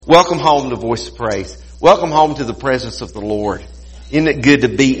Welcome home to Voice of Praise. Welcome home to the presence of the Lord. Isn't it good to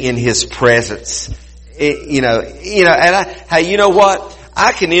be in His presence? You know, hey, you know what?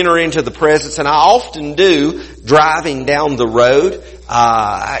 I can enter into the presence, and I often do, driving down the road.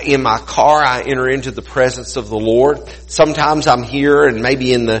 In my car, I enter into the presence of the Lord. Sometimes I'm here and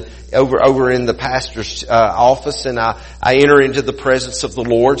maybe in the over in the pastor's office, and I enter into the presence of the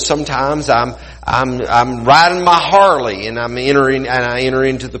Lord. Sometimes I'm riding my Harley and I enter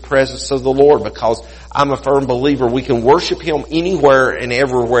into the presence of the Lord, because I'm a firm believer we can worship Him anywhere and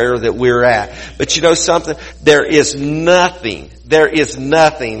everywhere that we're at. But you know something? There is nothing,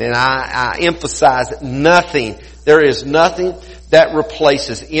 and I emphasize nothing. There is nothing that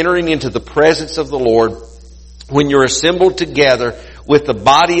replaces entering into the presence of the Lord when you're assembled together with the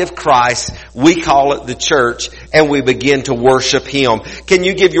body of Christ. We call it the church, and we begin to worship Him. Can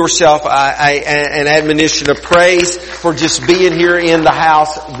you give yourself an admonition of praise for just being here in the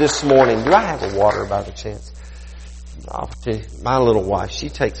house this morning? Do I have a water by the chance? My little wife, she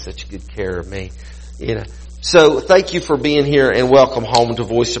takes such good care of me. You know. So thank you for being here, and welcome home to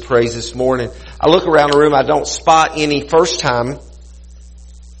Voice of Praise this morning. I look around the room, I don't spot any first time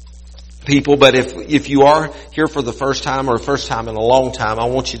people, but if you are here for the first time or first time in a long time, I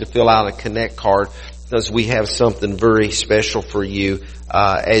want you to fill out a Connect card, because we have something very special for you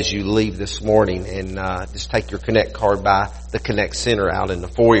as you leave this morning. And just take your Connect card by the Connect Center out in the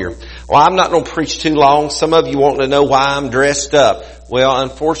foyer. Well, I'm not going to preach too long. Some of you want to know why I'm dressed up. Well,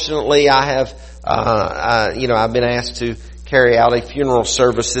 unfortunately, I have I've been asked to carry out a funeral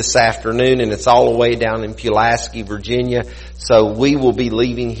service this afternoon, and it's all the way down in Pulaski, Virginia. So we will be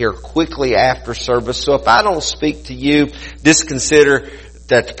leaving here quickly after service. So if I don't speak to you, just consider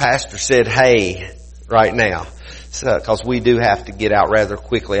that the pastor said, "Hey," right now. So, cause we do have to get out rather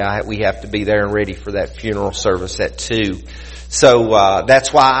quickly. We have to be there and ready for that funeral service at 2. So,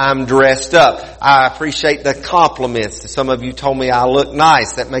 that's why I'm dressed up. I appreciate the compliments. Some of you told me I look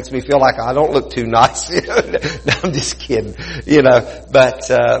nice. That makes me feel like I don't look too nice. No, I'm just kidding. But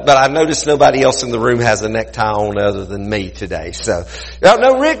I noticed nobody else in the room has a necktie on other than me today. So,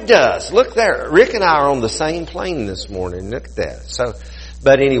 no, Rick does. Look there. Rick and I are on the same plane this morning. Look at that. So,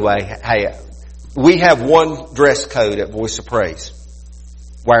 but anyway, hey, we have one dress code at Voice of Praise.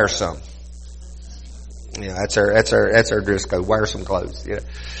 Wear some. Yeah, that's our dress code. Wear some clothes. Yeah.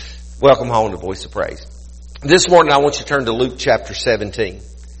 Welcome home to Voice of Praise. This morning I want you to turn to Luke chapter 17.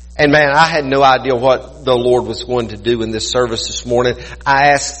 And man, I had no idea what the Lord was going to do in this service this morning.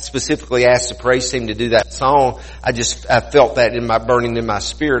 I specifically asked the praise team to do that song. I felt that burning in my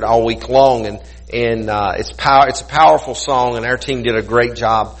spirit all week long, and it's a powerful song, and our team did a great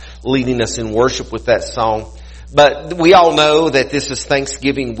job leading us in worship with that song. But we all know that this is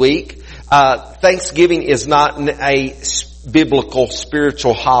Thanksgiving week. Thanksgiving is not a biblical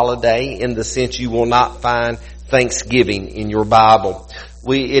spiritual holiday in the sense you will not find Thanksgiving in your Bible.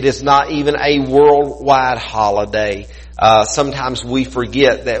 It is not even a worldwide holiday. Sometimes we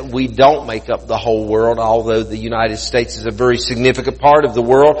forget that we don't make up the whole world, although the United States is a very significant part of the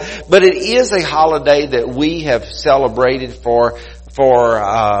world. But it is a holiday that we have celebrated for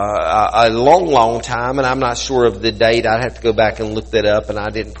a long time, and I'm not sure of the date. I'd have to go back and look that up, and I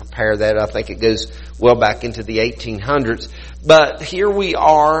didn't prepare that. I think it goes well back into the 1800s. But here we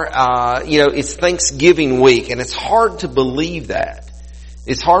are, it's Thanksgiving week, and it's hard to believe that.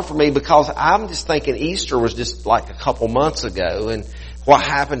 It's hard for me because I'm just thinking Easter was just like a couple months ago, and what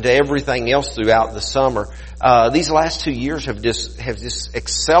happened to everything else throughout the summer. These last 2 years have just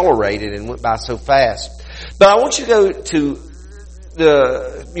accelerated and went by so fast. But I want you to go to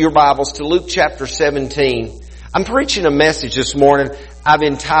your Bibles to Luke chapter 17. I'm preaching a message this morning I've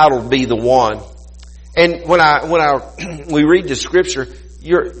entitled "Be the One." And when we read the scripture,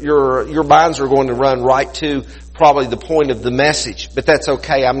 your minds are going to run right to probably the point of the message, but that's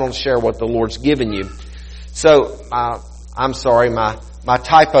okay. I'm going to share what the Lord's given you. So, I'm sorry, my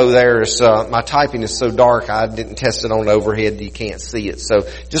typo there is, my typing is so dark I didn't test it on overhead, you can't see it. So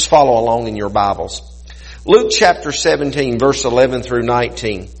just follow along in your Bibles. Luke chapter 17 verse 11 through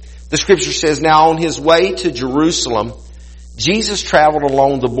 19. The scripture says, "Now on His way to Jerusalem, Jesus traveled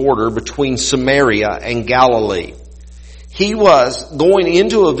along the border between Samaria and Galilee. He was going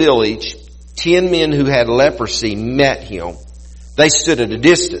into a village. 10 men who had leprosy met Him. They stood at a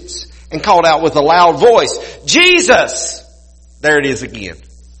distance and called out with a loud voice, 'Jesus!'" There it is again.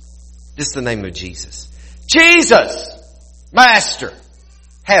 Just the name of Jesus. "Jesus, Master,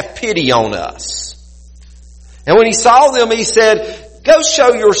 have pity on us." And when He saw them, He said, "Go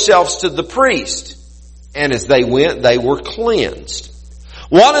show yourselves to the priest." And as they went, they were cleansed.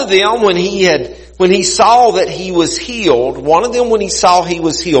 One of them, when he when he saw that he was healed, one of them when he saw he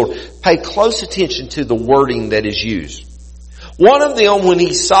was healed, pay close attention to the wording that is used. One of them when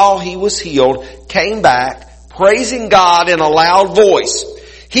he saw he was healed came back praising God in a loud voice.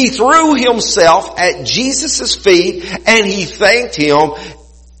 He threw himself at Jesus' feet and he thanked him,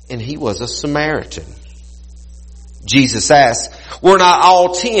 and he was a Samaritan. Jesus asked, were not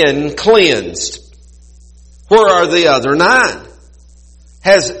all 10 cleansed? Where are the other 9?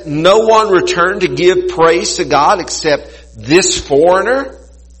 Has no one returned to give praise to God except this foreigner?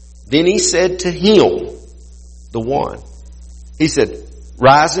 Then he said to him, the one, he said,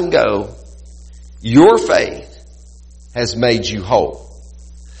 rise and go. Your faith has made you whole.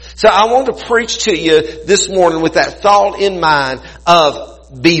 So I want to preach to you this morning with that thought in mind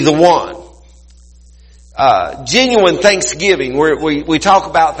of be the one. Genuine Thanksgiving. We talk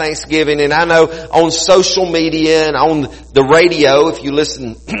about Thanksgiving, and I know on social media and on the radio, if you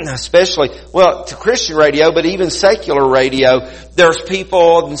listen especially, well, to Christian radio, but even secular radio, there's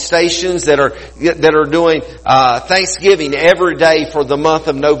people and stations that are doing Thanksgiving every day for the month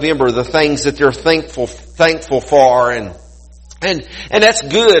of November, the things that they're thankful for, and that's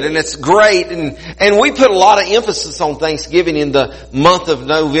good and it's great, and we put a lot of emphasis on Thanksgiving in the month of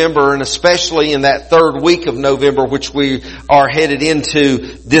November, and especially in that third week of November, which we are headed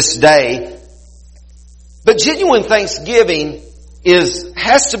into this day. But genuine Thanksgiving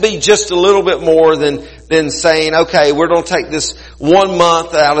has to be just a little bit more than saying, okay, we're going to take this 1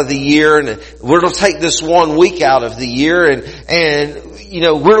 month out of the year, and we're going to take this 1 week out of the year, and you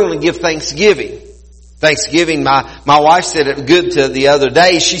know, we're going to give Thanksgiving. Thanksgiving, my wife said it good the other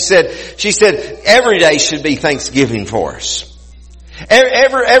day. She said every day should be Thanksgiving for us.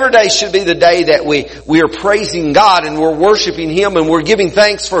 Every day should be the day that we are praising God and we're worshiping Him and we're giving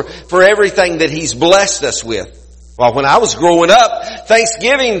thanks for everything that He's blessed us with. Well, when I was growing up,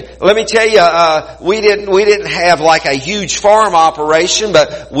 Thanksgiving, let me tell you, we didn't have like a huge farm operation,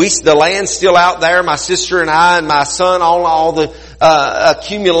 but the land's still out there. My sister and I and my son own all the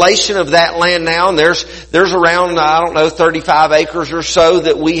accumulation of that land now, and there's around 35 acres or so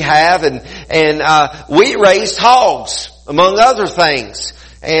that we have, and we raised hogs among other things,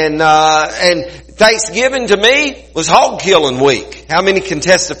 and Thanksgiving to me was hog killing week. How many can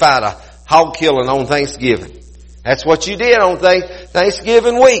testify to hog killing on Thanksgiving? That's what you did on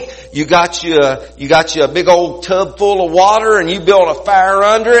Thanksgiving week. You got you a big old tub full of water, and you built a fire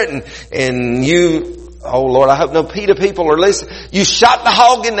under it, and you, oh Lord, I hope no PETA people are listening. You shot the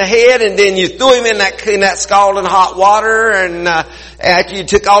hog in the head, and then you threw him in that scalding hot water, and after you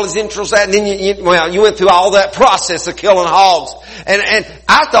took all his entrails out, and then you went through all that process of killing hogs. And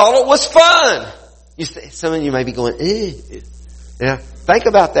I thought it was fun. Some of you may be going, ew. Yeah, think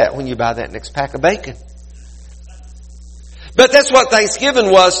about that when you buy that next pack of bacon. But that's what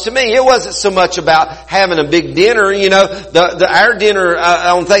Thanksgiving was to me. It wasn't so much about having a big dinner. You know, our dinner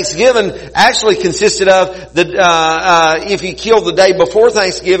on Thanksgiving actually consisted of if you killed the day before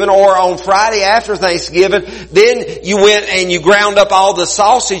Thanksgiving or on Friday after Thanksgiving, then you went and you ground up all the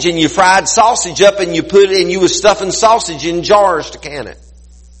sausage and you fried sausage up and you was stuffing sausage in jars to can it.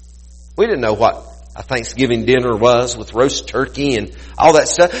 We didn't know what a Thanksgiving dinner was with roast turkey and all that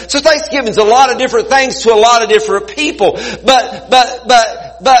stuff. So Thanksgiving's a lot of different things to a lot of different people. But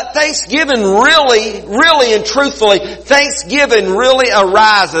Thanksgiving really and truthfully, Thanksgiving really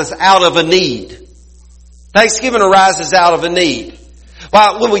arises out of a need. Thanksgiving arises out of a need.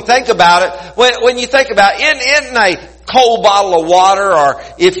 Well, when we think about it, when you think about it, in a cold bottle of water, or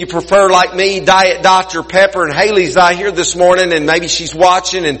if you prefer like me, Diet Dr. Pepper, and Haley's here this morning and maybe she's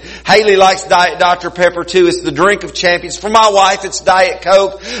watching, and Haley likes Diet Dr. Pepper too. It's the drink of champions. For my wife, it's Diet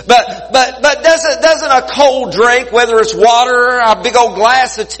Coke. But doesn't a cold drink, whether it's water, a big old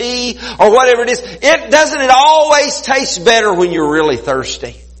glass of tea, or whatever it is, doesn't it always taste better when you're really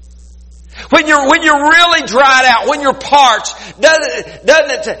thirsty? When you're really dried out, when you're parched,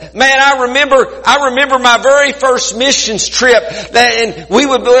 doesn't it? Man, I remember my very first missions trip, and we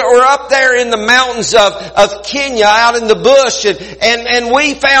were up there in the mountains of Kenya, out in the bush, and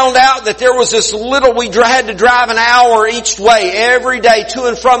we found out that there was this little. We had to drive an hour each way every day to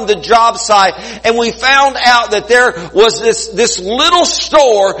and from the job site, and we found out that there was this little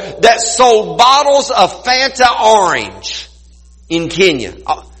store that sold bottles of Fanta orange in Kenya.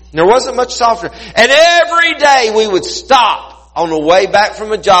 There wasn't much soft drink. And every day we would stop on the way back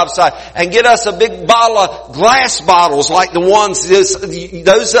from a job site and get us a big bottle of glass bottles like the ones, those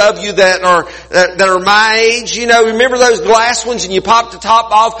of you that are my age, remember those glass ones, and you pop the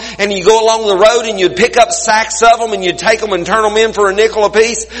top off and you go along the road and you'd pick up sacks of them and you'd take them and turn them in for a nickel a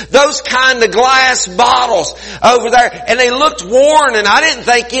piece. Those kind of glass bottles over there. And they looked worn, and I didn't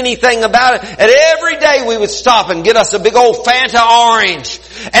think anything about it. And every day we would stop and get us a big old Fanta orange.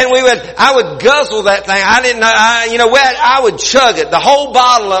 And I would guzzle that thing. I didn't know, I would chug it, the whole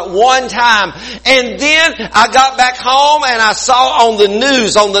bottle at one time. And then I got back home and I saw on the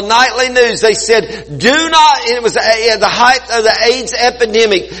news, on the nightly news, they said, it was at the height of the AIDS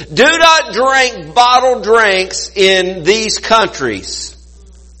epidemic, do not drink bottled drinks in these countries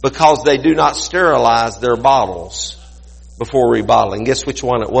because they do not sterilize their bottles before rebottling. Guess which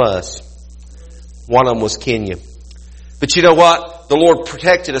one it was? One of them was Kenya. But you know what? The Lord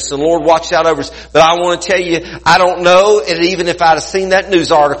protected us and the Lord watched out over us. But I want to tell you, I don't know, and even if I'd have seen that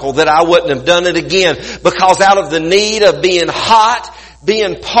news article, that I wouldn't have done it again. Because out of the need of being hot,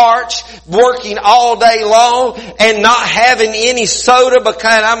 being parched, working all day long, and not having any soda,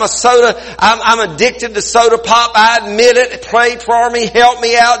 because I'm addicted to soda pop. I admit it. Pray for me. Help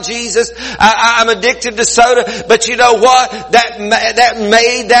me out, Jesus. I'm addicted to soda. But you know what? That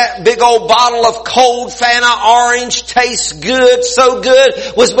made that big old bottle of cold Fanta orange taste good, so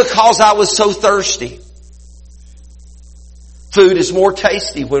good, was because I was so thirsty. Food is more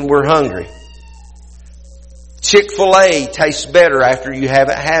tasty when we're hungry. Chick-fil-A tastes better after you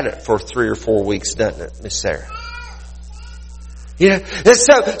haven't had it for 3 or 4 weeks, doesn't it, Miss Sarah?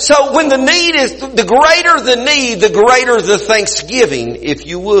 So when the need is, the greater the need, the greater the thanksgiving, if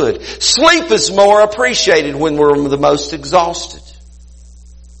you would. Sleep is more appreciated when we're the most exhausted.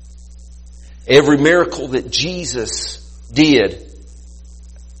 Every miracle that Jesus did,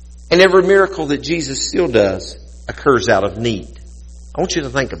 and every miracle that Jesus still does, occurs out of need. I want you to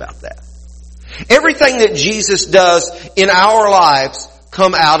think about that. Everything that Jesus does in our lives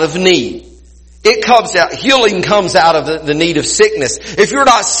come out of need. Healing comes out of the need of sickness. If you're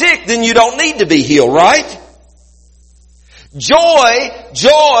not sick, then you don't need to be healed, right? Joy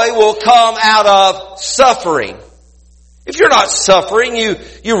will come out of suffering. If you're not suffering, you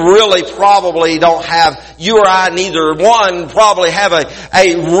really probably don't have, you or I, neither one, probably have a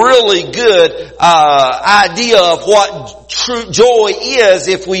really good idea of what true joy is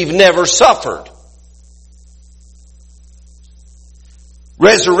if we've never suffered.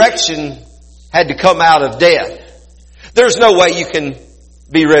 Resurrection had to come out of death. There's no way you can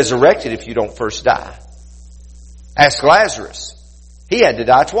be resurrected if you don't first die. Ask Lazarus. He had to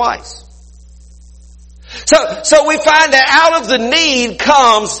die twice. So we find that out of the need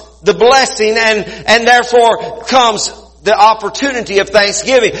comes the blessing, and therefore comes the opportunity of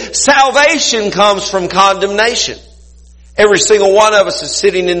thanksgiving. Salvation comes from condemnation. Every single one of us is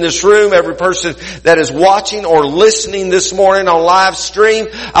sitting in this room, every person that is watching or listening this morning on live stream,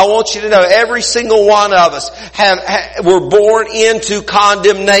 I want you to know every single one of us were born into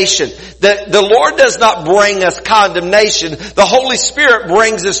condemnation. The Lord does not bring us condemnation. The Holy Spirit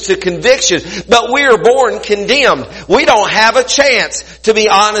brings us to conviction. But we are born condemned. We don't have a chance, to be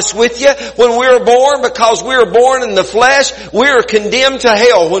honest with you. When we were born, because we were born in the flesh, we are condemned to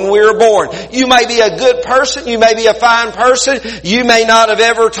hell when we were born. You may be a good person. You may be a fine person. You may not have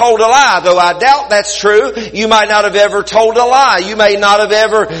ever told a lie, though I doubt that's true. You might not have ever told a lie. You may not have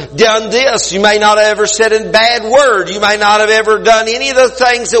ever done this. You may not have ever said a bad word. You may not have ever done any of the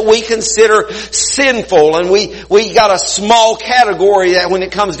things that we consider sinful, and we got a small category that when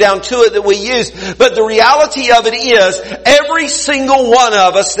it comes down to it that we use. But the reality of it is, every single one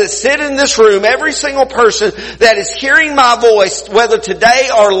of us that sit in this room, every single person that is hearing my voice, whether today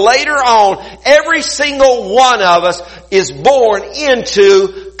or later on, every single one of us is born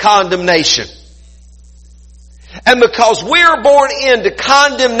into condemnation. And because we're born into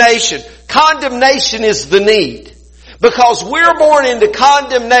condemnation, condemnation is the need. Because we're born into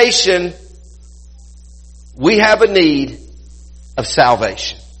condemnation, we have a need of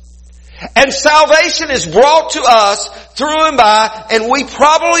salvation. And salvation is brought to us through and by, and we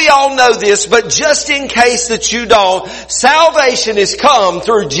probably all know this, but just in case that you don't, salvation has come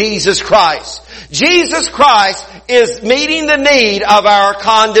through Jesus Christ. Jesus Christ is meeting the need of our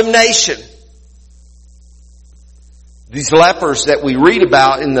condemnation. These lepers that we read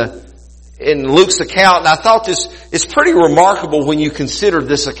about in Luke's account, and I thought this is pretty remarkable when you consider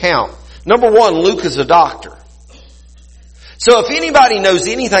this account. Number one, Luke is a doctor. So if anybody knows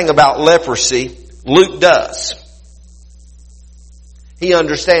anything about leprosy, Luke does. He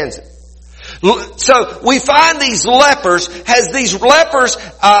understands it. So we find these lepers,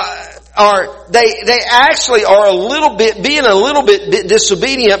 they actually are being a little bit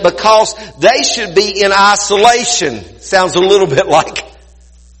disobedient because they should be in isolation. Sounds a little bit like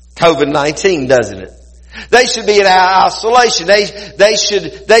COVID-19, doesn't it? They should be in isolation. They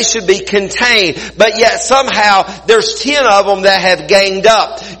should be contained. But yet somehow there's 10 of them that have ganged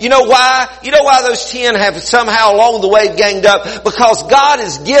up. You know why? You know why those 10 have somehow along the way ganged up? Because God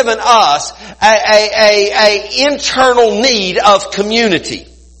has given us a internal need of community.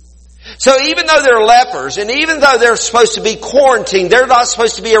 So even though they're lepers, and even though they're supposed to be quarantined, they're not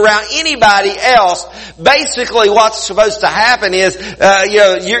supposed to be around anybody else. Basically what's supposed to happen is,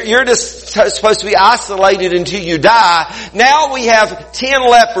 you're just supposed to be isolated until you die. Now we have 10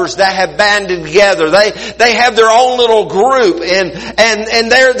 lepers that have banded together. They have their own little group,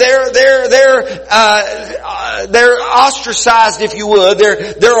 and they're ostracized, if you would.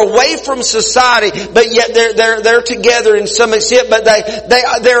 They're away from society, but yet they're together in some extent, but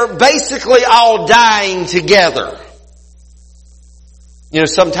they're basically all dying together. You know,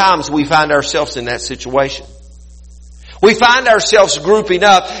 sometimes we find ourselves in that situation. We find ourselves grouping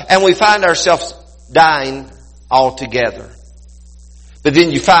up and we find ourselves dying all together. But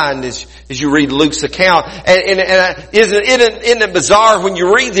then you find, as you read Luke's account, isn't it bizarre when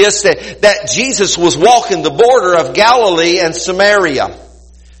you read this that Jesus was walking the border of Galilee and Samaria.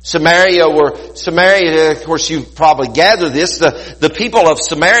 Samaria, of course you probably gather this, the people of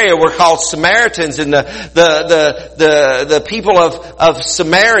Samaria were called Samaritans, and the people of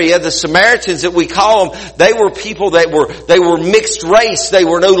Samaria, the Samaritans that we call them, they were people that were mixed race. They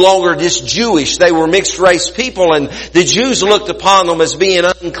were no longer just Jewish. They were mixed race people, and the Jews looked upon them as being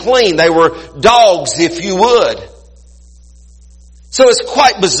unclean. They were dogs, if you would. So it's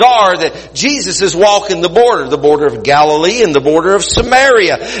quite bizarre that Jesus is walking the border of Galilee and the border of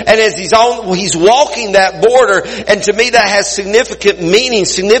Samaria. And as he's walking that border, and to me that has significant meaning,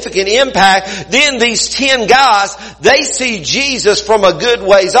 significant impact, then these 10 guys, they see Jesus from a good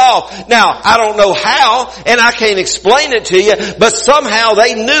ways off. Now, I don't know how, and I can't explain it to you, but somehow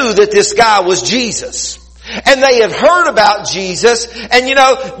they knew that this guy was Jesus. And they had heard about Jesus, and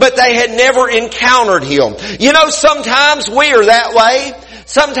but they had never encountered Him. Sometimes we are that way.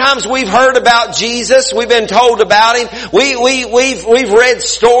 Sometimes we've heard about Jesus. We've been told about Him. We've read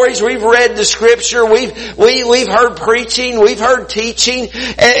stories. We've read the Scripture. We've heard preaching. We've heard teaching.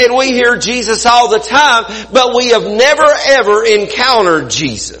 And we hear Jesus all the time. But we have never ever encountered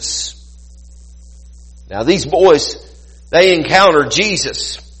Jesus. Now these boys, they encountered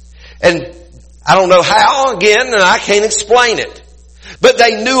Jesus. And I don't know how, again, and I can't explain it. But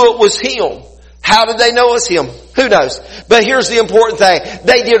they knew it was Him. How did they know it was Him? Who knows? But here's the important thing.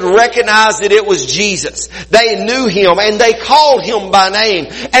 They did recognize that it was Jesus. They knew Him, and they called Him by name.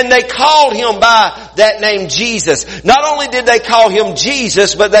 And they called Him by that name, Jesus. Not only did they call Him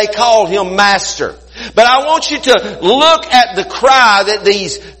Jesus, but they called Him Master. But I want you to look at the cry that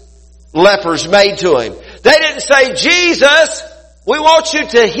these lepers made to Him. They didn't say, Jesus, we want you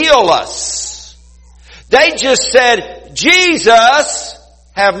to heal us. They just said, Jesus,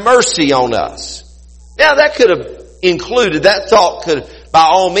 have mercy on us. Now that could have included, that thought could, by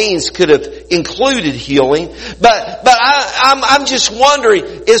all means, could have included healing. But I'm just wondering,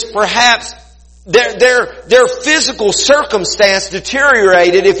 is perhaps their physical circumstance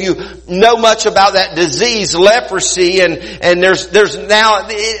deteriorated, if you know much about that disease, leprosy, and there's now,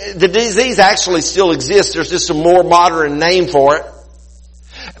 the disease actually still exists. There's just a more modern name for it.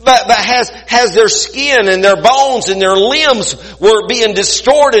 But has their skin and their bones and their limbs were being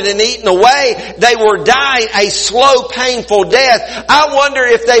distorted and eaten away. They were dying a slow, painful death. I wonder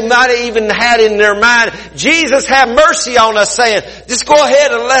if they might have even had in their mind, Jesus, have mercy on us, saying, just go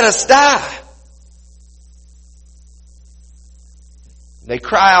ahead and let us die. They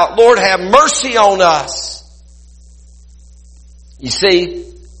cry out, Lord, have mercy on us. You see,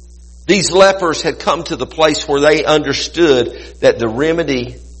 these lepers had come to the place where they understood that the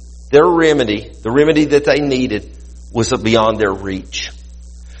remedy that they needed was beyond their reach.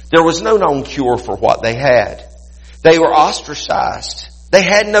 There was no known cure for what they had. They were ostracized. They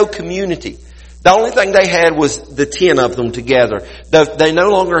had no community. The only thing they had was the 10 of them together. They no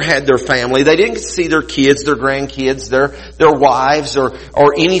longer had their family. They didn't see their kids, their grandkids, their wives, or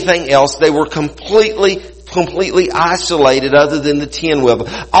anything else. They were completely isolated other than the 10 of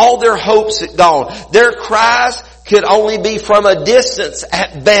them. All their hopes had gone. Their cries could only be from a distance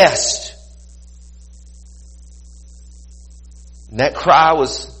at best. And that cry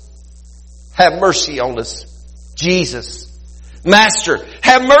was, have mercy on us, Jesus. Master,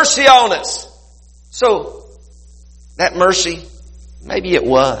 have mercy on us. So, that mercy, maybe it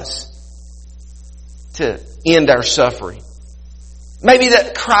was to end our suffering. Maybe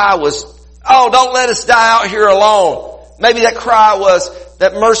that cry was, oh, don't let us die out here alone. Maybe that cry was,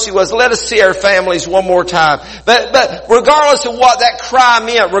 that mercy was, let us see our families one more time. But regardless of what that cry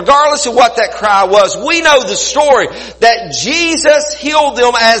meant, regardless of what that cry was, we know the story that Jesus healed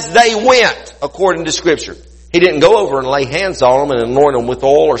them as they went, according to Scripture. He didn't go over and lay hands on them and anoint them with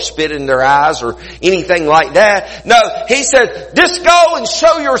oil or spit in their eyes or anything like that. No, He said, just go and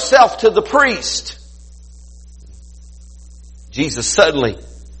show yourself to the priest. Jesus suddenly,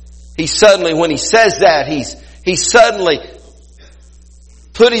 when He says that, He's suddenly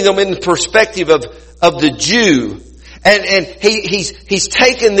putting them in the perspective of the Jew. And he's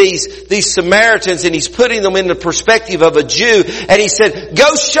taken these Samaritans and He's putting them in the perspective of a Jew. And He said,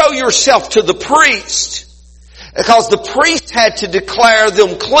 go show yourself to the priest. Because the priest had to declare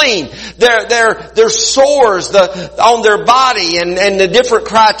them clean. Their sores on their body and the different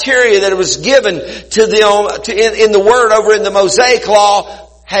criteria that was given to them in the Word over in the Mosaic Law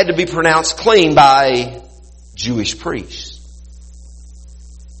had to be pronounced clean by Jewish priests.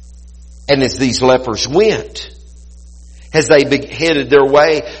 And as these lepers went, as they headed their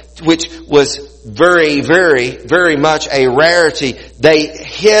way, which was very, very, very much a rarity, they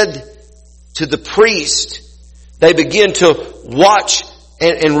head to the priest. They begin to watch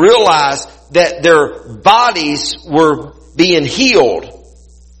and realize that their bodies were being healed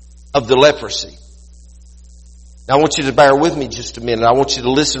of the leprosy. Now I want you to bear with me just a minute. I want you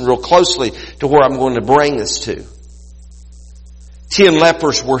to listen real closely to where I'm going to bring this to. 10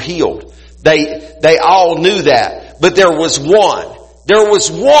 lepers were healed. They all knew that. But there was one. There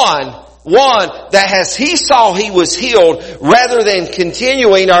was one that as he saw he was healed, rather than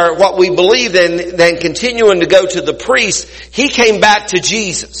continuing or what we believe than continuing to go to the priest, he came back to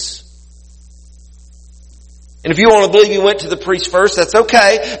Jesus. And if you want to believe he went to the priest first, that's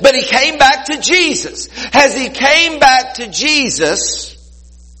okay. But he came back to Jesus. As he came back to Jesus,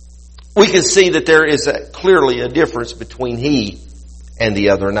 we can see that there is clearly a difference between he and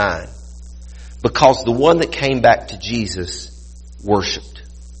the other 9. Because the one that came back to Jesus worshiped.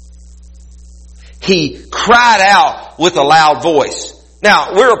 He cried out with a loud voice.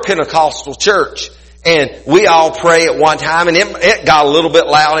 Now, we're a Pentecostal church. And we all pray at one time, and it got a little bit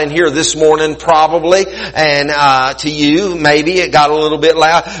loud in here this morning probably, and to you maybe it got a little bit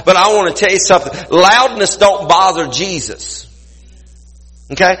loud. But I want to tell you something. Loudness don't bother Jesus.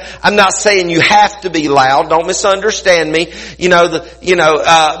 Okay? I'm not saying you have to be loud. Don't misunderstand me.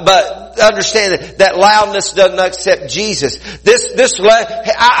 But understand that loudness doesn't accept Jesus.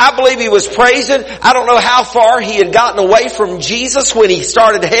 I believe he was praising. I don't know how far he had gotten away from Jesus when he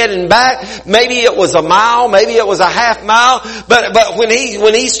started heading back. Maybe it was a mile, maybe it was a half mile. But when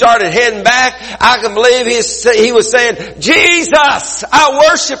he started heading back, I can believe he was saying, Jesus, I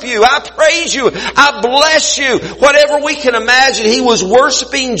worship you, I praise you, I bless you. Whatever we can imagine, he was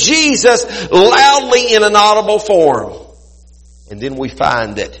worshiping Jesus loudly in an audible form. And then we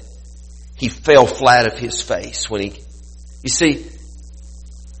find that he fell flat of his face you see,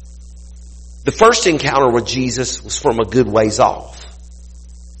 the first encounter with Jesus was from a good ways off.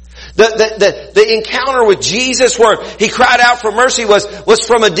 The encounter with Jesus where he cried out for mercy was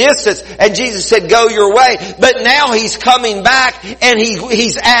from a distance, and Jesus said, go your way. But now he's coming back and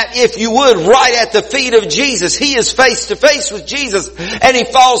he's at, if you would, right at the feet of Jesus. He is face to face with Jesus, and he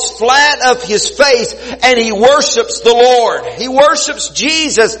falls flat of his face and he worships the Lord. He worships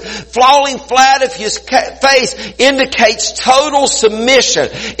Jesus. Falling flat of his face indicates total submission.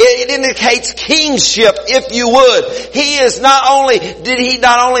 It indicates kingship, if you would. Did he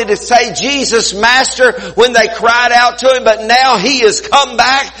not only to say Jesus Master when they cried out to him, but now he has come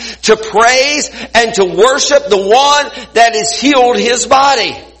back to praise and to worship the one that has healed his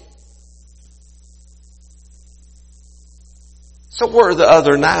body. So where are the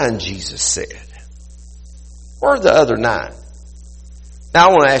other 9, Jesus said? Where are the other 9? Now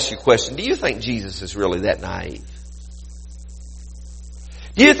I want to ask you a question. Do you think Jesus is really that naive?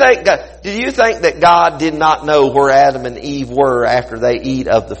 Do you think that God did not know where Adam and Eve were after they eat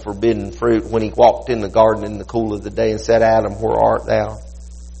of the forbidden fruit when he walked in the garden in the cool of the day and said, Adam, where art thou?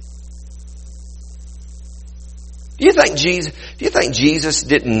 Do you think Jesus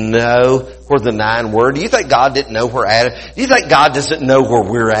didn't know where the 9 were? Do you think God didn't know where Adam? Do you think God doesn't know where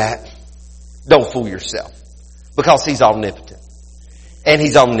we're at? Don't fool yourself. Because he's omnipotent. And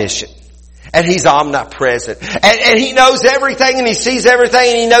he's omniscient. And he's omnipresent. And he knows everything, and he sees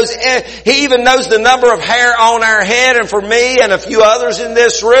everything, and he even knows the number of hair on our head. And for me and a few others in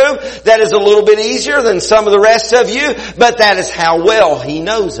this room, that is a little bit easier than some of the rest of you, but that is how well he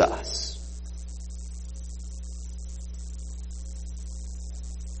knows us.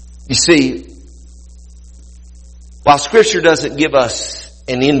 You see, While Scripture doesn't give us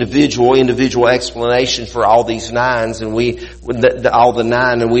an individual explanation for all these nines, and all the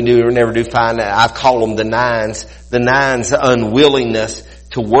nine, and we never do find that. I call them the nines unwillingness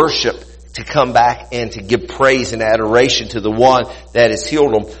to worship, to come back and to give praise and adoration to the one that has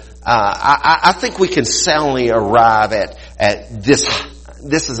healed them. I think we can soundly arrive at this.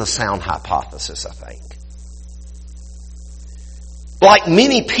 This is a sound hypothesis, I think. Like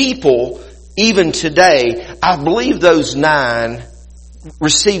many people, even today, I believe those nine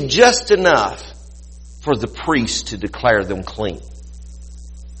received just enough for the priest to declare them clean.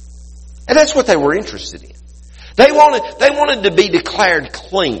 And that's what they were interested in. They wanted to be declared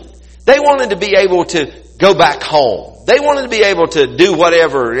clean. They wanted to be able to go back home. They wanted to be able to do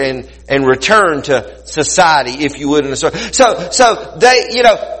whatever and return to society, if you would. So they,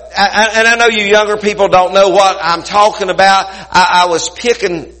 and I know you younger people don't know what I'm talking about. I was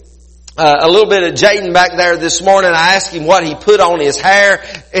picking a little bit of Jaden back there this morning. I asked him what he put on his hair,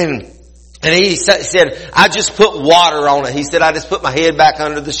 and he said, I just put water on it. He said, I just put my head back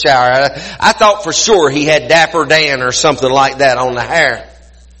under the shower. I thought for sure he had Dapper Dan or something like that on the hair.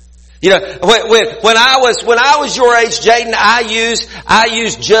 When I was your age, Jaden, I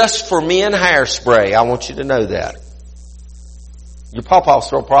used Just for Men hairspray. I want you to know that. Your pawpaw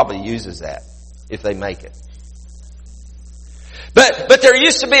still probably uses that if they make it. But there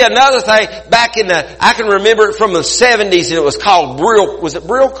used to be another thing back I can remember it from the 70s, and it was called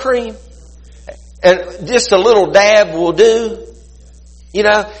Brill Cream? And just a little dab will do.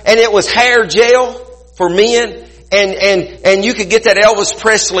 And it was hair gel for men. And you could get that Elvis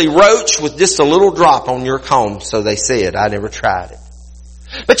Presley roach with just a little drop on your comb, so they said. I never tried it.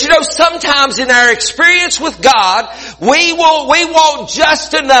 But sometimes in our experience with God, we want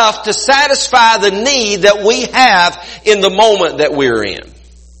just enough to satisfy the need that we have in the moment that we're in.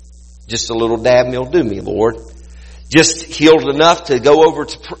 Just a little dab will do me, Lord. Just healed enough to go over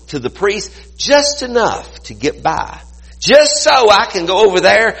to the priest, just enough to get by. Just so I can go over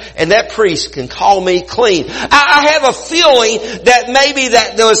there and that priest can call me clean. I have a feeling that maybe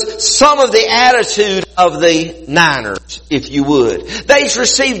that there was some of the attitude of the Niners, if you would. They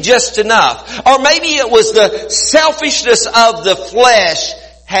received just enough. Or maybe it was the selfishness of the flesh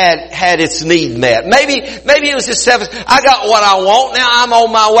had its need met. Maybe it was just selfish. I got what I want. Now I'm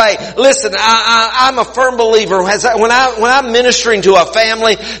on my way. Listen, I'm a firm believer. When I'm ministering to a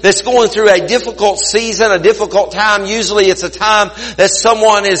family that's going through a difficult season, a difficult time, usually it's a time that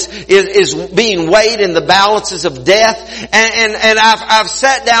someone is being weighed in the balances of death. And I've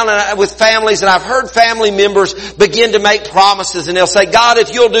sat down with families, and I've heard family members begin to make promises, and they'll say, God,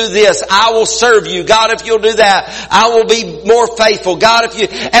 if you'll do this, I will serve you. God, if you'll do that, I will be more faithful. God, if you...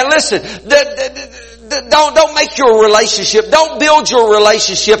 And listen, don't make your relationship, don't build your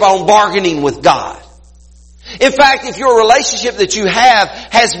relationship on bargaining with God. In fact, if your relationship that you have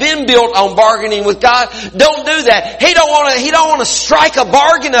has been built on bargaining with God, don't do that. He don't want to strike a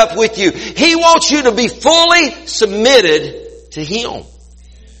bargain up with you. He wants you to be fully submitted to Him.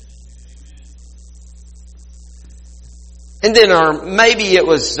 And then, or maybe it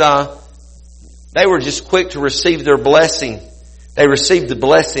was, they were just quick to receive their blessing. They received the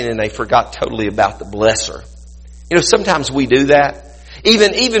blessing and they forgot totally about the blesser. Sometimes we do that.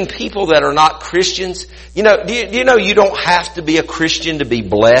 Even people that are not Christians. Do you know you don't have to be a Christian to be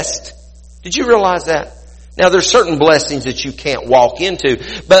blessed? Did you realize that? Now there's certain blessings that you can't walk into.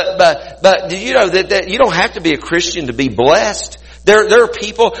 But do you know that you don't have to be a Christian to be blessed? There are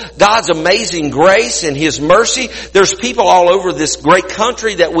people, God's amazing grace and His mercy. There's people all over this great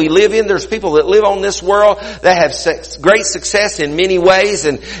country that we live in. There's people that live on this world that have great success in many ways,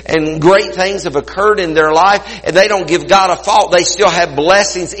 and great things have occurred in their life, and they don't give God a fault. They still have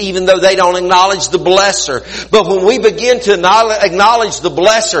blessings even though they don't acknowledge the blesser. But when we begin to acknowledge the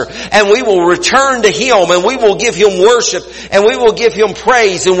blesser, and we will return to Him, and we will give Him worship, and we will give Him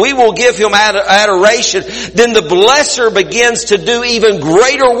praise, and we will give Him adoration, then the blesser begins to do even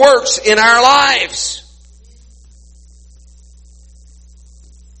greater works in our lives.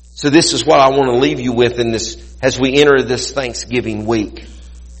 So this is what I want to leave you with in this, as we enter this Thanksgiving week,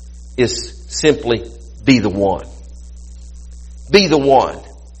 is simply be the one. Be the one.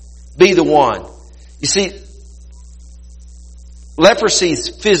 Be the one. You see, leprosy is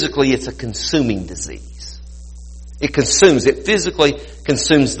physically, it's a consuming disease. It physically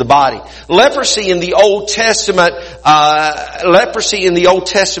consumes the body. Leprosy in the Old Testament,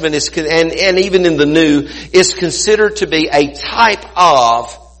 is, and even in the New, is considered to be a type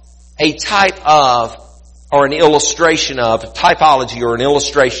of, or an illustration of, typology or an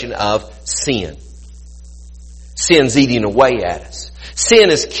illustration of sin. Sin's eating away at us.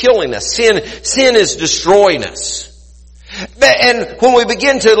 Sin is killing us. Sin is destroying us. And when we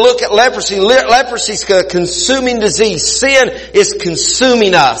begin to look at leprosy, leprosy is a consuming disease. Sin is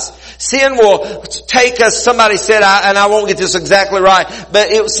consuming us. Sin will take us, somebody said, and I won't get this exactly right,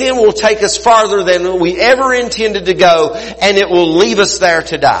 but sin will take us farther than we ever intended to go, and it will leave us there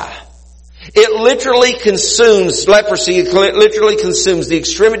to die. It literally consumes, leprosy, it literally consumes the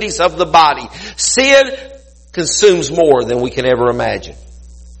extremities of the body. Sin consumes more than we can ever imagine.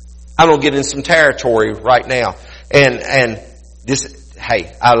 I'm going to get in some territory right now. And this,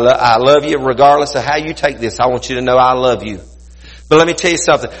 hey, I love you regardless of how you take this. I want you to know I love you. But let me tell you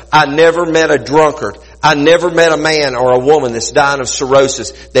something. I never met a drunkard. I never met a man or a woman that's dying of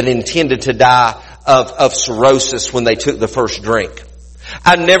cirrhosis that intended to die of cirrhosis when they took the first drink.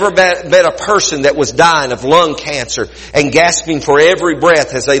 I never met a person that was dying of lung cancer and gasping for every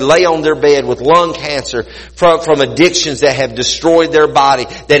breath as they lay on their bed with lung cancer from addictions that have destroyed their body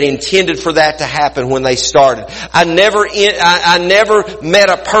that intended for that to happen when they started. I never met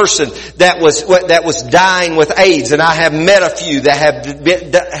a person that was dying with AIDS, and I have met a few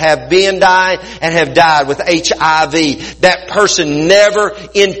that have been dying and have died with HIV. That person never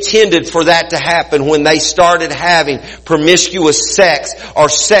intended for that to happen when they started having promiscuous sex or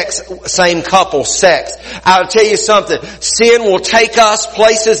same couple sex. I'll tell you something. Sin will take us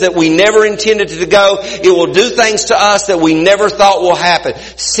places that we never intended to go. It will do things to us that we never thought will happen.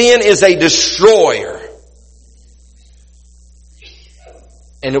 Sin is a destroyer.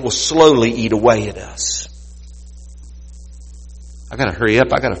 And it will slowly eat away at us. I gotta hurry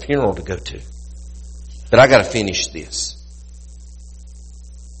up. I got a funeral to go to. But I gotta finish this.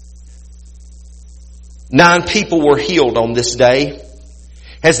 9 people were healed on this day.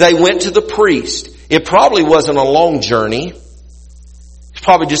 As they went to the priest, it probably wasn't a long journey. It's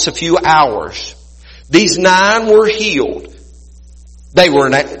probably just a few hours. These 9 were healed.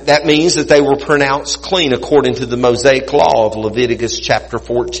 That means that they were pronounced clean according to the Mosaic law of Leviticus chapter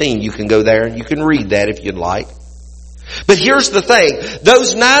 14. You can go there and you can read that if you'd like. But here's the thing.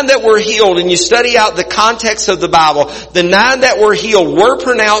 Those 9 that were healed, and you study out the context of the Bible, the 9 that were healed were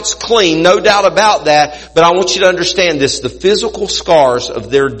pronounced clean, no doubt about that. But I want you to understand this. The physical scars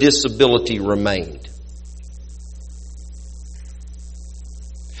of their disability remained.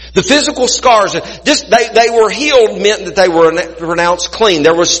 The physical scars, they were healed meant that they were pronounced clean.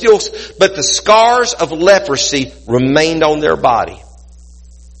 There was still, but the scars of leprosy remained on their body.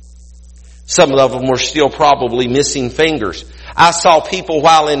 Some of them were still probably missing fingers. I saw people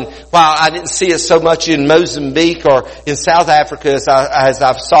while I didn't see it so much in Mozambique or in South Africa as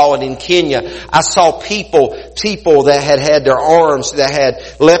I saw it in Kenya. I saw people that had their arms, that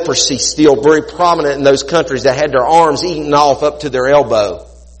had leprosy still very prominent in those countries, that had their arms eaten off up to their elbow.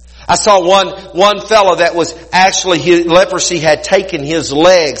 I saw one fellow that was actually, his leprosy had taken his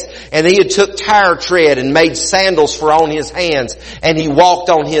legs, and he had took tire tread and made sandals for on his hands, and he walked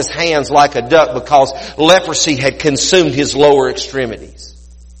on his hands like a duck because leprosy had consumed his lower extremities.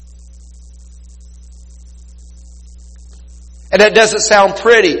 And that doesn't sound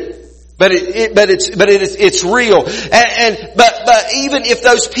pretty, but it's real. But even if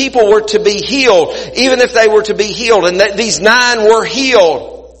those people were to be healed, even if they were to be healed, and these 9 were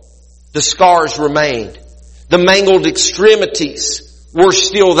healed, the scars remained. The mangled extremities were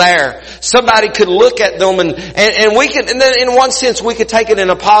still there. Somebody could look at them and then in one sense we could take it in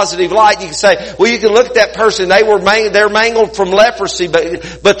a positive light. You could say, well, you can look at that person, they're mangled from leprosy,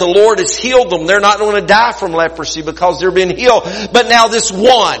 but the Lord has healed them. They're not going to die from leprosy because they're being healed. But now this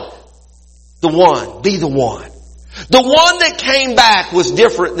one. The one that came back was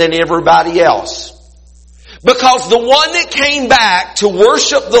different than everybody else. Because the one that came back to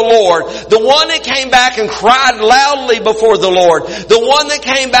worship the Lord, the one that came back and cried loudly before the Lord, the one that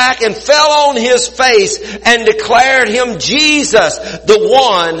came back and fell on his face and declared him Jesus, the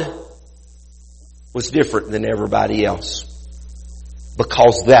one was different than everybody else.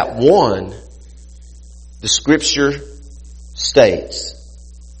 Because that one, the Scripture states,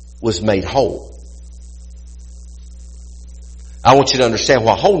 was made whole. I want you to understand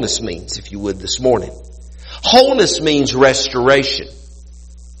what wholeness means, if you would, this morning. Wholeness means restoration.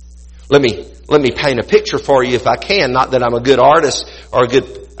 Let me paint a picture for you if I can. Not that I'm a good artist or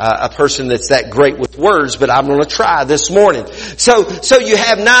a person that's that great with words, but I'm going to try this morning. So you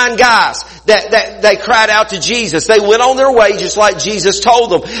have 9 guys that they cried out to Jesus. They went on their way just like Jesus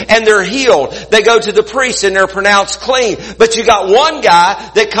told them, and they're healed. They go to the priest and they're pronounced clean. But you got one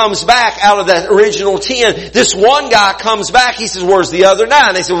guy that comes back out of that original 10. This one guy comes back. He says, "Where's the other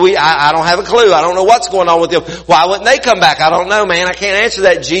 9?" They said, I don't have a clue. I don't know what's going on with them. Why wouldn't they come back? I don't know, man. I can't answer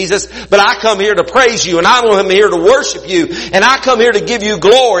that, Jesus. But I come here to praise you, and I come here to worship you, and I come here to give you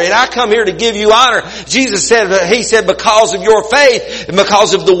glory. glory and I come here to give you honor. Jesus said, He said, because of your faith and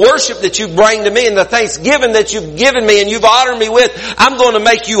because of the worship that you bring to me and the thanksgiving that you've given me and you've honored me with, I'm going to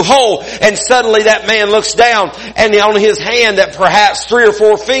make you whole. And suddenly that man looks down and on his hand that perhaps 3 or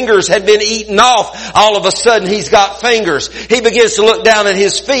 4 fingers had been eaten off, all of a sudden he's got fingers. He begins to look down at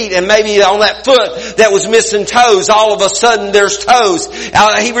his feet and maybe on that foot that was missing toes, all of a sudden there's toes.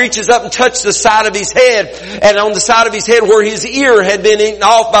 He reaches up and touches the side of his head, and on the side of his head where his ear had been eaten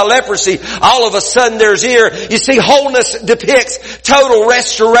off by leprosy, all of a sudden there's ear. You see, wholeness depicts total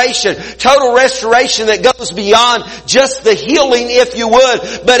restoration that goes beyond just the healing, if you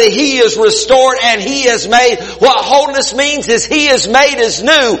would, but He is restored and He is made. What wholeness means is He is made as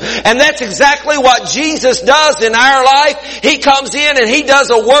new, and that's exactly what Jesus does in our life. He comes in and He does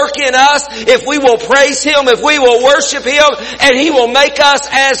a work in us if we will praise Him, if we will worship Him, and He will make us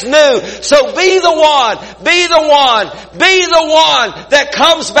as new. So be the one that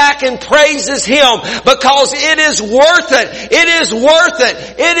comes back and praises Him, because it is worth it. It is worth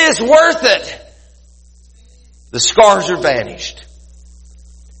it. It is worth it. The scars are vanished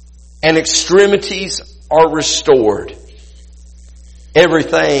and extremities are restored.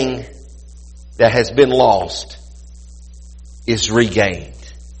 Everything that has been lost is regained.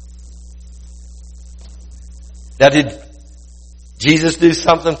 Now, did Jesus do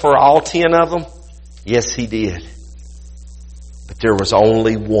something for all 10 of them? Yes, He did. But there was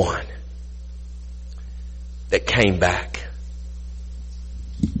only one that came back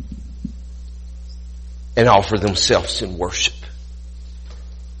and offered themselves in worship.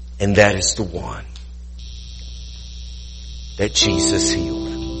 And that is the one that Jesus healed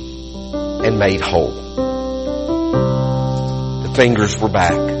and made whole. The fingers were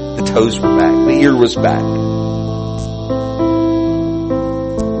back. The toes were back. The ear was back.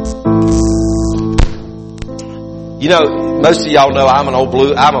 You know, most of y'all know I'm a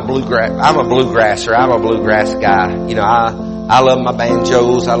bluegrasser. I'm a bluegrass guy. You know, I love my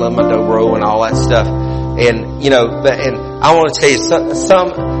banjos. I love my dobro and all that stuff. And, you know, and I want to tell you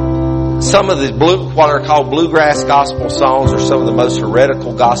some of the what are called bluegrass gospel songs are some of the most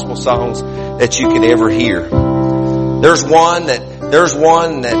heretical gospel songs that you could ever hear. There's one that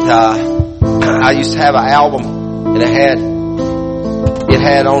I used to have an album, and it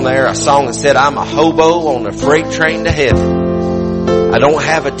had on there a song that said, I'm a hobo on a freight train to heaven. I don't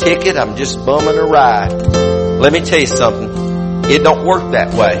have a ticket, I'm just bumming a ride. Let me tell you something, it don't work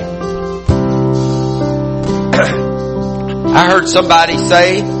that way. I heard somebody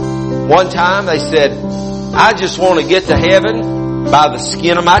say one time, they said, I just want to get to heaven by the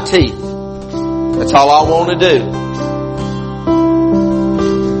skin of my teeth. That's all I want to do.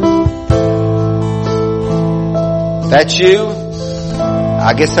 That's you.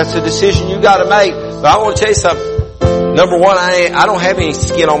 I guess that's a decision you got to make. But I want to tell you something. Number one, I don't have any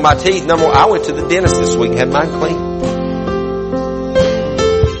skin on my teeth. Number one, I went to the dentist this week and had mine cleaned.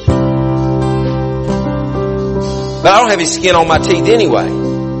 But I don't have any skin on my teeth anyway.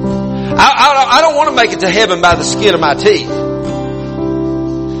 I don't want to make it to heaven by the skin of my teeth.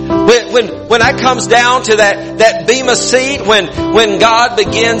 When that comes down to that bema seat, when God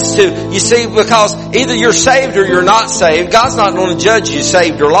begins to, you see, because either you're saved or you're not saved. God's not going to judge you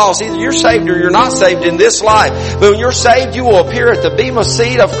saved or lost. Either you're saved or you're not saved in this life. But when you're saved, you will appear at the bema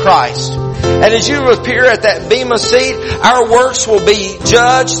seat of Christ. And as you appear at that bema seat, our works will be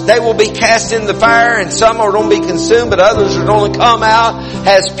judged. They will be cast in the fire, and some are going to be consumed, but others are going to come out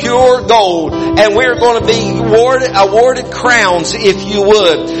as pure gold. And we're going to be awarded crowns, if you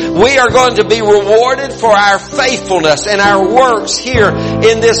would. We are going to be rewarded for our faithfulness and our works here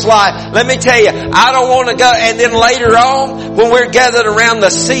in this life. Let me tell you, I don't want to go, and then later on, when we're gathered around the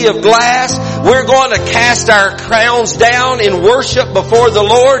sea of glass, we're going to cast our crowns down in worship before the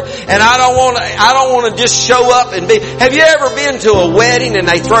Lord. And I don't want to just show up and be. Have you ever been to a wedding and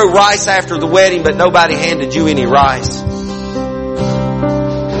they throw rice after the wedding, but nobody handed you any rice?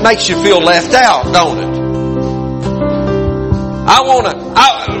 It makes you feel left out, don't it?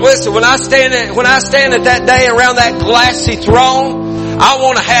 Listen, when I stand at that day around that glassy throne, I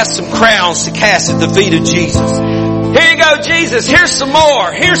want to have some crowns to cast at the feet of Jesus. Here you go, Jesus. Here's some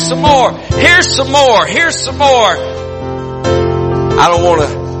more. Here's some more. Here's some more. Here's some more. I don't want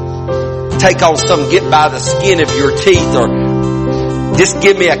to take on some get by the skin of your teeth, or just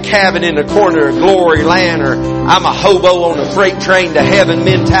give me a cabin in the corner of glory land, or I'm a hobo on a freight train to heaven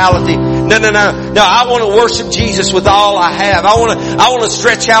mentality. No. I want to worship Jesus with all I have. I want to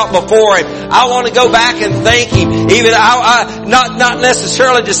stretch out before Him. I want to go back and thank Him. Even not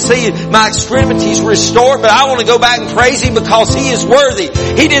necessarily to see my extremities restored, but I want to go back and praise Him because He is worthy.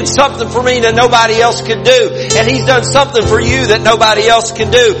 He did something for me that nobody else could do, and He's done something for you that nobody else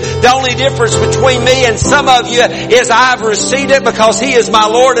can do. The only difference between me and some of you is I've received it because He is my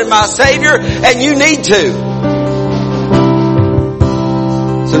Lord and my Savior, and you need to.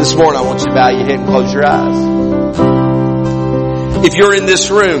 So this morning I want you to bow your head and close your eyes. If you're in this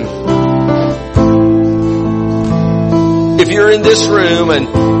room,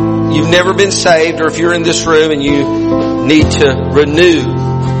 and you've never been saved, or if you're in this room and you need to renew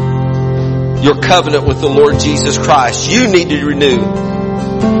your covenant with the Lord Jesus Christ, you need to renew.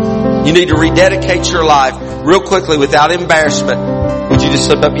 You need to rededicate your life real quickly without embarrassment. Would you just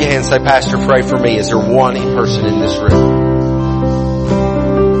slip up your hand and say, Pastor, pray for me? Is there one person in this room?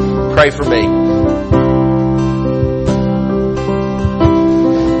 Pray for me.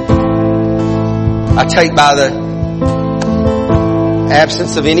 I take by the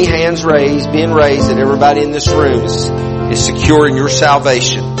absence of any hands being raised, that everybody in this room is secure in your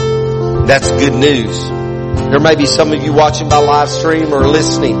salvation. That's good news. There may be some of you watching by live stream or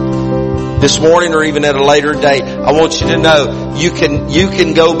listening this morning or even at a later date. I want you to know you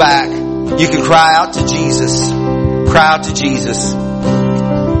can go back. You can cry out to Jesus. Cry out to Jesus.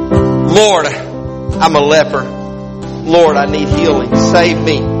 Lord, I'm a leper. Lord, I need healing. Save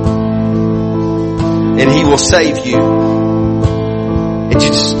me. And He will save you. And you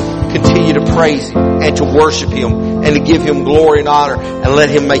just continue to praise Him and to worship Him and to give Him glory and honor and let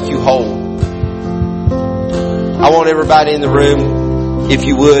Him make you whole. I want everybody in the room, if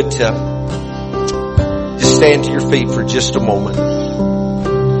you would, to just stand to your feet for just a moment.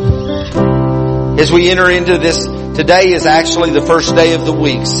 As we enter into this, today is actually the first day of the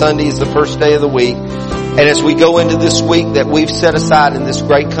week. Sunday is the first day of the week. And as we go into this week that we've set aside in this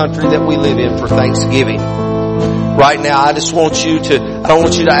great country that we live in for Thanksgiving, right now I don't want you to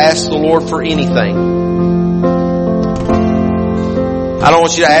ask the Lord for anything. I don't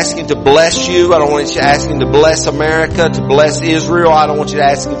want you to ask Him to bless you. I don't want you to ask Him to bless America, to bless Israel. I don't want you to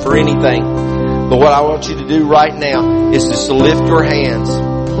ask Him for anything. But what I want you to do right now is just to lift your hands.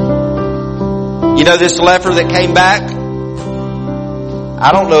 You know this leper that came back?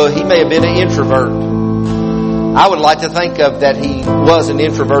 I don't know, he may have been an introvert. I would like to think of that he was an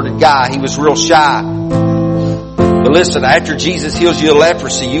introverted guy. He was real shy. But listen, after Jesus heals you of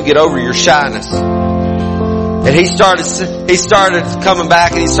leprosy, you get over your shyness. And he started coming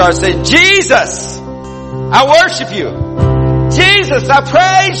back and he started saying, Jesus, I worship you. Jesus, I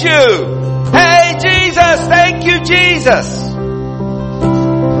praise you. Hey, Jesus, thank you, Jesus.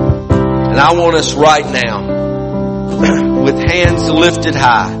 And I want us right now, with hands lifted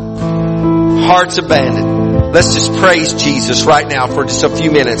high, hearts abandoned, let's just praise Jesus right now for just a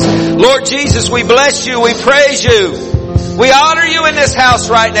few minutes. Lord Jesus, we bless you, we praise you. We honor you in this house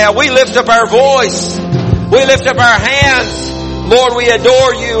right now. We lift up our voice. We lift up our hands. Lord, we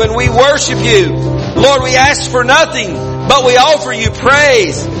adore you and we worship you. Lord, we ask for nothing, but we offer you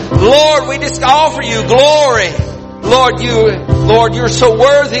praise. Lord, we just offer you glory. Lord, you're so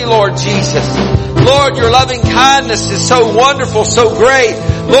worthy, Lord Jesus. Lord, your loving kindness is so wonderful, so great.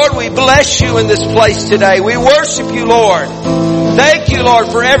 Lord, we bless you in this place today. We worship you, Lord. Thank you, Lord,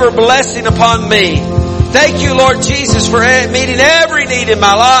 for ever blessing upon me. Thank you, Lord Jesus, for meeting every need in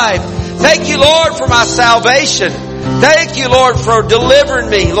my life. Thank you, Lord, for my salvation. Thank you, Lord, for delivering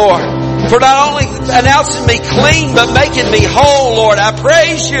me, Lord. For not only announcing me clean, but making me whole, Lord. I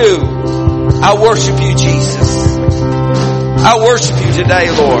praise you. I worship you, Jesus. I worship you today,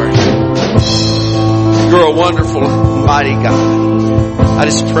 Lord. You're a wonderful, mighty God. I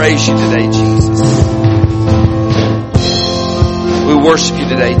just praise you today, Jesus. We worship you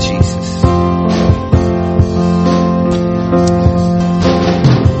today, Jesus.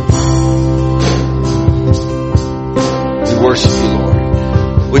 We worship you, Lord.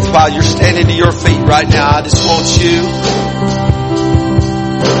 While you're standing to your feet right now, I just want you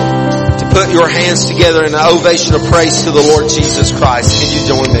to put your hands together in an ovation of praise to the Lord Jesus Christ. Can you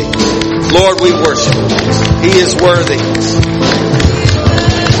join me? Lord, we worship you. He is worthy.